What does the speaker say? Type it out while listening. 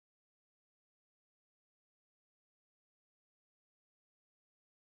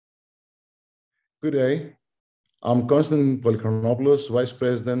Good day. I'm Konstantin Polychronopoulos, Vice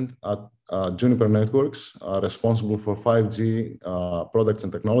President at Juniper Networks, responsible for 5G products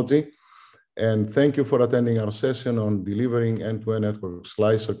and technology. And thank you for attending our session on delivering end-to-end network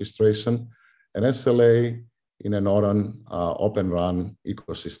slice orchestration and SLA in an ORAN Open RAN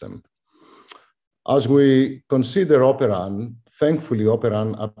ecosystem. As we consider OPERAN, thankfully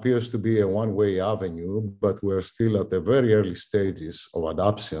OPERAN appears to be a one-way avenue, but we're still at the very early stages of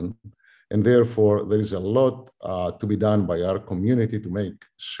adoption. And therefore, there is a lot to be done by our community to make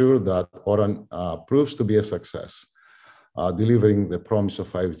sure that ORAN proves to be a success, delivering the promise of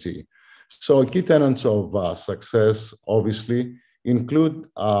 5G. So key tenets of success, obviously, include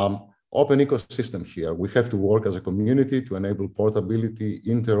open ecosystem here. We have to work as a community to enable portability,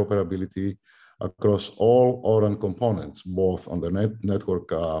 interoperability across all ORAN components, both on the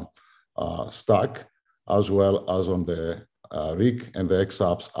network stack, as well as on the RIC and the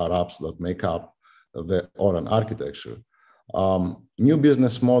XApps are apps that make up the ORAN architecture. New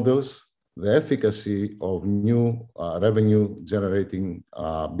business models, the efficacy of new revenue-generating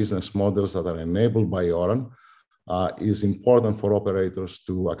business models that are enabled by ORAN is important for operators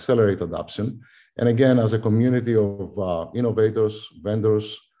to accelerate adoption. And again, as a community of innovators,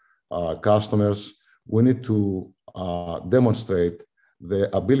 vendors, customers, we need to demonstrate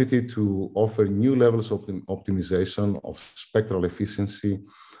the ability to offer new levels of optimization of spectral efficiency,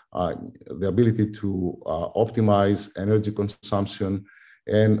 the ability to optimize energy consumption,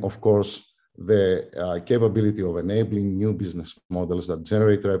 and of course, the capability of enabling new business models that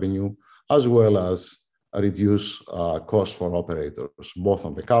generate revenue, as well as reduce costs for operators, both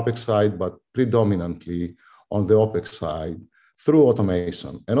on the CapEx side, but predominantly on the OpEx side through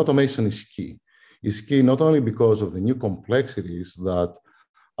automation. And automation is key. Is key not only because of the new complexities that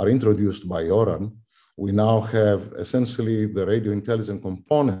are introduced by ORAN. We now have essentially the radio intelligent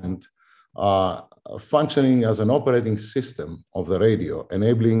component functioning as an operating system of the radio,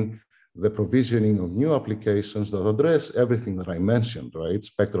 enabling the provisioning of new applications that address everything that I mentioned, right?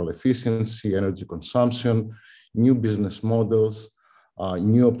 Spectral efficiency, energy consumption, new business models,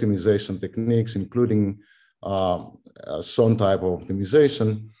 new optimization techniques, including some type of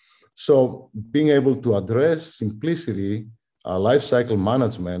optimization. So being able to address simplicity, lifecycle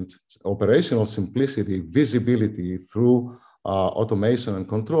management, operational simplicity, visibility through automation and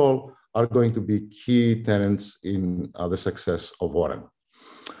control are going to be key tenets in the success of ORAN.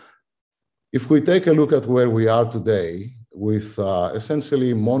 If we take a look at where we are today with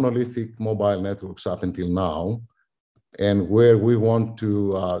essentially monolithic mobile networks up until now, and where we want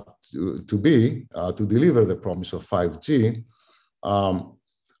to be to deliver the promise of 5G,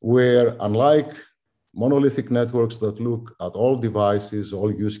 where unlike monolithic networks that look at all devices,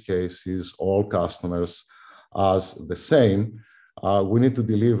 all use cases, all customers as the same, we need to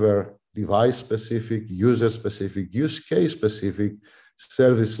deliver device-specific, user-specific, use case-specific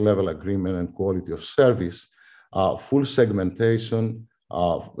service level agreement and quality of service, full segmentation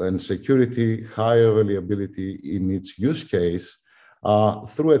and security, high availability in its use case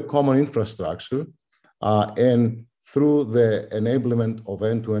through a common infrastructure and through the enablement of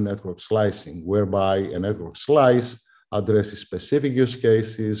end-to-end network slicing, whereby a network slice addresses specific use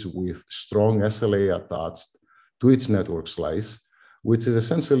cases with strong SLA attached to its network slice, which is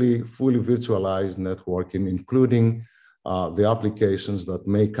essentially fully virtualized networking, including the applications that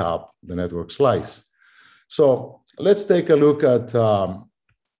make up the network slice. So let's take a look at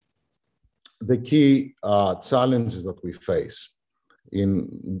the key challenges that we face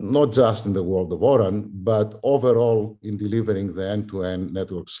not just in the world of ORAN, but overall in delivering the end-to-end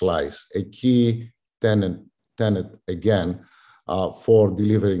network slice, a key tenet again for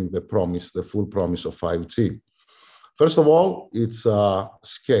delivering the full promise of 5G. First of all, it's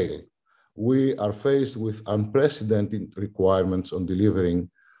scale. We are faced with unprecedented requirements on delivering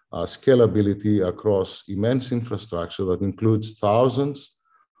scalability across immense infrastructure that includes thousands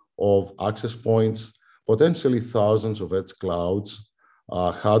of access points, potentially thousands of edge clouds,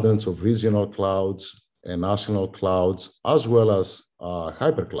 hundreds of regional clouds and national clouds, as well as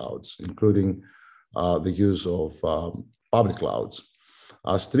hyperclouds, including the use of public clouds.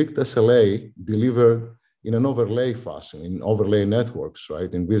 Strict SLA delivered in an overlay fashion, in overlay networks,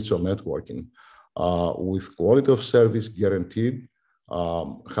 right, in virtual networking, with quality of service guaranteed,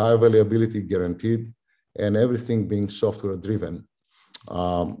 high availability guaranteed, and everything being software driven,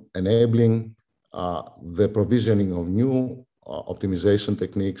 enabling the provisioning of new optimization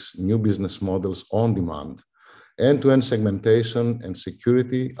techniques, new business models on demand. End-to-end segmentation and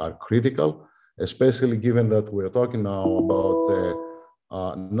security are critical, especially given that we're talking now about the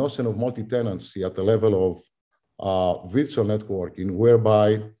notion of multi-tenancy at the level of virtual networking,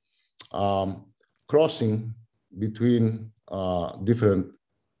 whereby crossing between different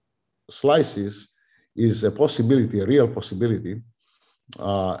slices is a possibility, a real possibility.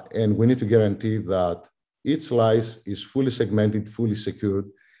 And we need to guarantee that each slice is fully segmented, fully secured,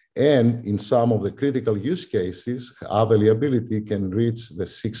 and in some of the critical use cases, availability can reach the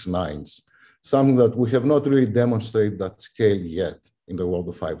 6 nines, something that we have not really demonstrated that scale yet in the world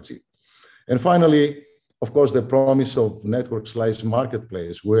of 5G. And finally, of course, the promise of network slice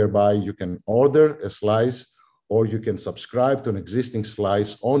marketplace, whereby you can order a slice or you can subscribe to an existing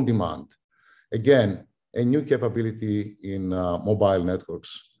slice on demand. Again, a new capability in mobile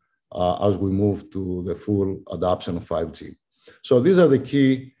networks as we move to the full adoption of 5G. So these are the key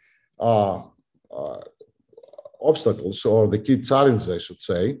obstacles, or the key challenges, I should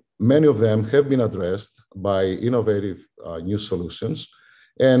say. Many of them have been addressed by innovative new solutions.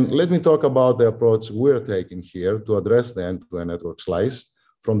 And let me talk about the approach we're taking here to address the end-to-end network slice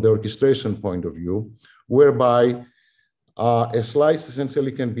from the orchestration point of view, whereby a slice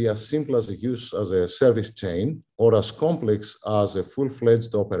essentially can be as simple as a service chain, or as complex as a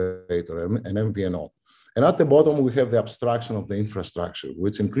full-fledged operator, an MVNO. And at the bottom, we have the abstraction of the infrastructure,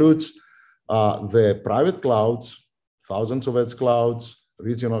 which includes the private clouds, thousands of edge clouds,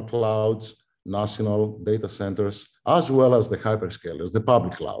 regional clouds, national data centers, as well as the hyperscalers, the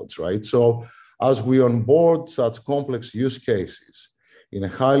public clouds, right? So as we onboard such complex use cases in a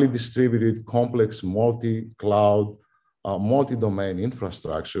highly distributed, complex, multi-cloud, multi-domain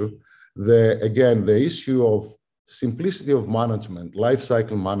infrastructure, the issue of simplicity of management,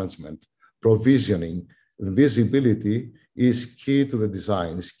 lifecycle management, provisioning, visibility is key to the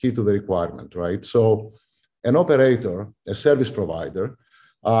design, is key to the requirement, right? So an operator, a service provider,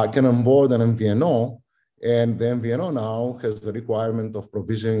 can onboard an MVNO, and the MVNO now has the requirement of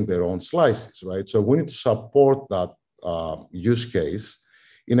provisioning their own slices, right? So we need to support that use case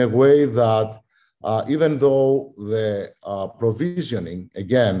in a way that even though the provisioning,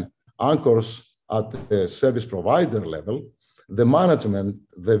 again, anchors at the service provider level, the management,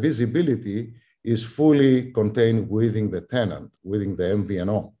 the visibility is fully contained within the tenant, within the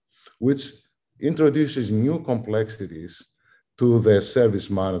MVNO, which introduces new complexities to the service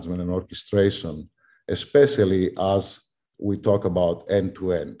management and orchestration, especially as we talk about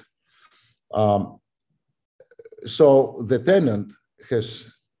end-to-end. So the tenant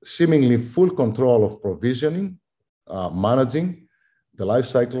has seemingly full control of provisioning, managing the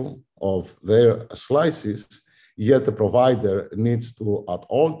lifecycle of their slices, yet the provider needs to, at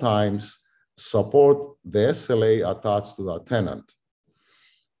all times, support the SLA attached to that tenant.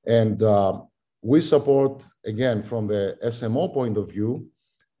 And we support, again, from the SMO point of view,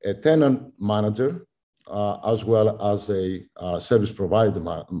 a tenant manager, as well as a service provider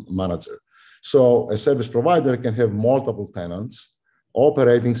manager. So a service provider can have multiple tenants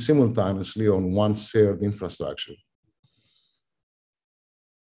operating simultaneously on one shared infrastructure.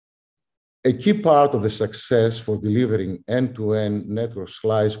 A key part of the success for delivering end-to-end network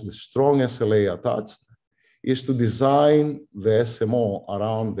slice with strong SLA attached is to design the SMO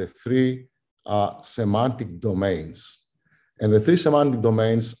around the 3 semantic domains. And the 3 semantic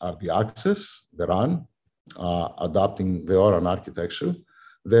domains are the access, the RAN, adapting the ORAN architecture,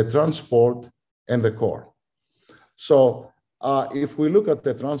 the transport, and the core. So if we look at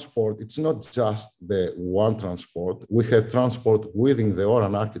the transport, it's not just the one transport. We have transport within the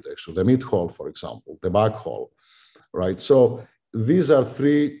ORAN architecture, the mid-haul, for example, the backhaul, right? So these are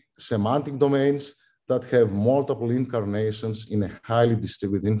 3 semantic domains that have multiple incarnations in a highly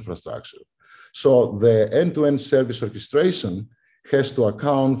distributed infrastructure. So the end-to-end service orchestration has to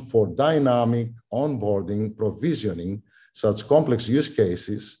account for dynamic onboarding, provisioning, such complex use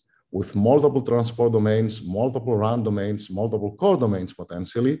cases with multiple transport domains, multiple RAN domains, multiple core domains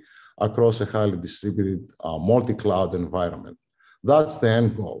potentially across a highly distributed multi-cloud environment. That's the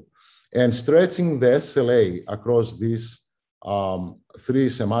end goal. And stretching the SLA across these 3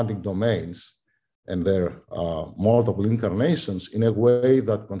 semantic domains and their multiple incarnations in a way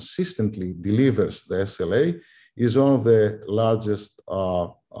that consistently delivers the SLA is one of the largest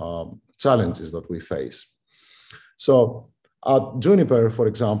challenges that we face. So at Juniper, for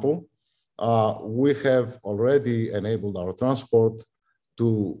example, we have already enabled our transport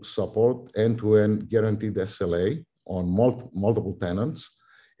to support end-to-end guaranteed SLA on multiple tenants.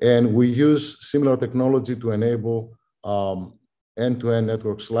 And we use similar technology to enable end-to-end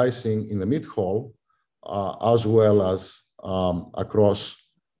network slicing in the mid-haul, as well as across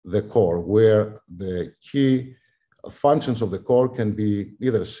the core, where the key functions of the core can be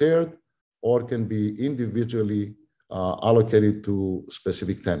either shared or can be individually allocated to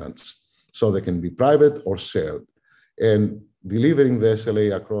specific tenants. So they can be private or shared. And delivering the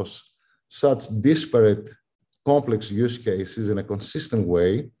SLA across such disparate, complex use cases in a consistent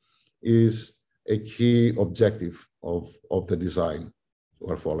way is a key objective of the design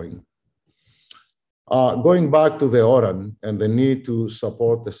we're following. Going back to the ORAN and the need to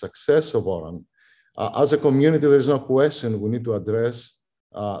support the success of ORAN, as a community, there is no question we need to address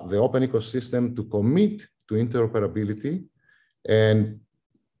the open ecosystem to commit to interoperability and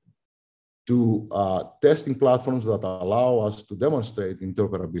to testing platforms that allow us to demonstrate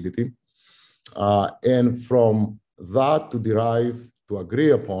interoperability. And from that to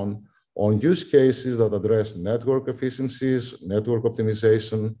agree upon on use cases that address network efficiencies, network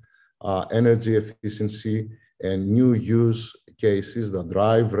optimization, energy efficiency, and new use cases that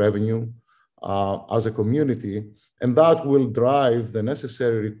drive revenue as a community. And that will drive the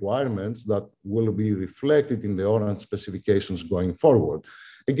necessary requirements that will be reflected in the ORAN specifications going forward.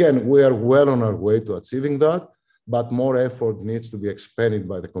 Again, we are well on our way to achieving that, but more effort needs to be expended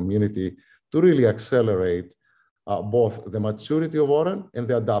by the community to really accelerate both the maturity of ORAN and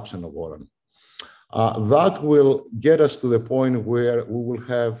the adoption of ORAN. That will get us to the point where we will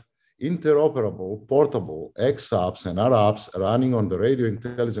have interoperable, portable X apps and R apps running on the radio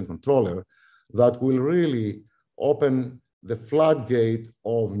intelligent controller that will really open the floodgate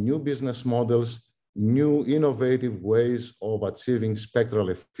of new business models, new innovative ways of achieving spectral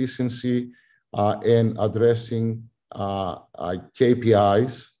efficiency and addressing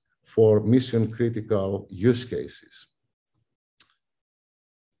KPIs for mission critical use cases.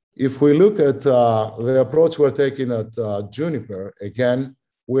 If we look at the approach we're taking at Juniper, again,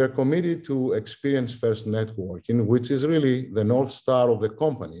 we are committed to experience-first networking, which is really the North Star of the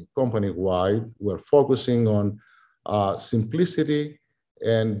company-wide. We're focusing on simplicity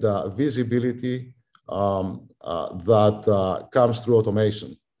and visibility that comes through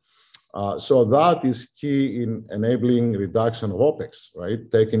automation. So that is key in enabling reduction of OpEx, right?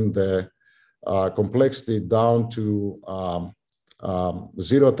 Taking the complexity down to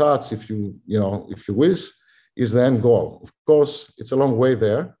zero touch, if you wish, is the end goal. Of course, it's a long way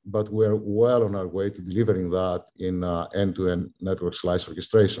there, but we're well on our way to delivering that in end-to-end network slice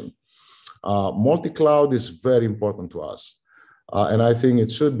orchestration. Multi-cloud is very important to us. And I think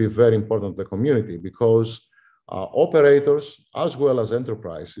it should be very important to the community because operators, as well as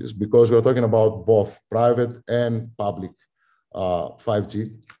enterprises, because we're talking about both private and public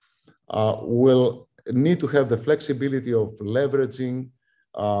 5G, will need to have the flexibility of leveraging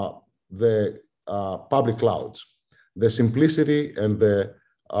the public clouds, the simplicity and the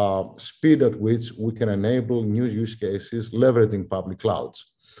speed at which we can enable new use cases leveraging public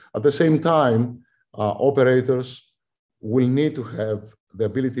clouds. At the same time, operators will need to have the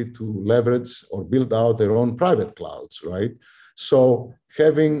ability to leverage or build out their own private clouds, right? So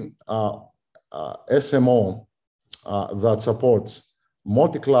having SMO that supports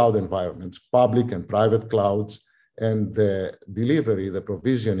multi-cloud environments, public and private clouds, and the delivery, the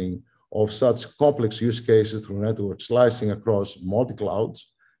provisioning of such complex use cases through network slicing across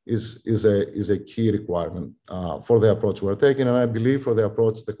multi-clouds is a key requirement for the approach we're taking, and I believe for the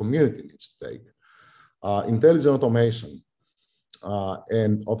approach the community needs to take. Intelligent automation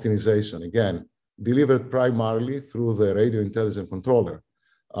and optimization, again, delivered primarily through the radio intelligent controller,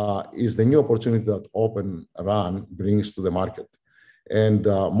 is the new opportunity that Open RAN brings to the market. And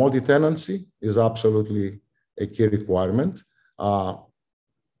multi-tenancy is absolutely a key requirement.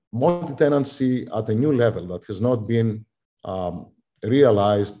 Multi-tenancy at a new level that has not been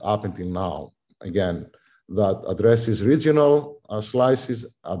realized up until now, again, that addresses regional slices,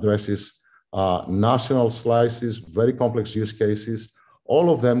 addresses national slices, very complex use cases, all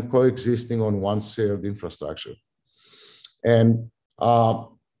of them coexisting on one shared infrastructure. And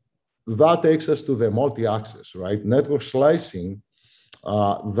that takes us to the multi-access, right? Network slicing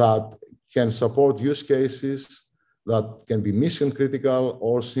that can support use cases that can be mission critical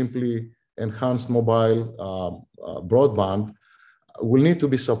or simply enhanced mobile broadband will need to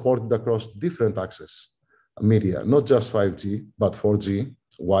be supported across different access media, not just 5G, but 4G,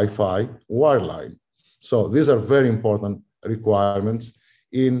 Wi-Fi, wireline. So these are very important requirements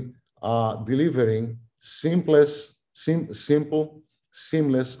in delivering simple,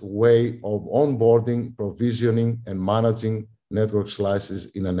 seamless way of onboarding, provisioning, and managing network slices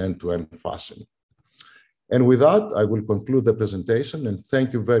in an end-to-end fashion. And with that, I will conclude the presentation and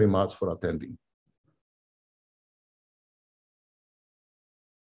thank you very much for attending.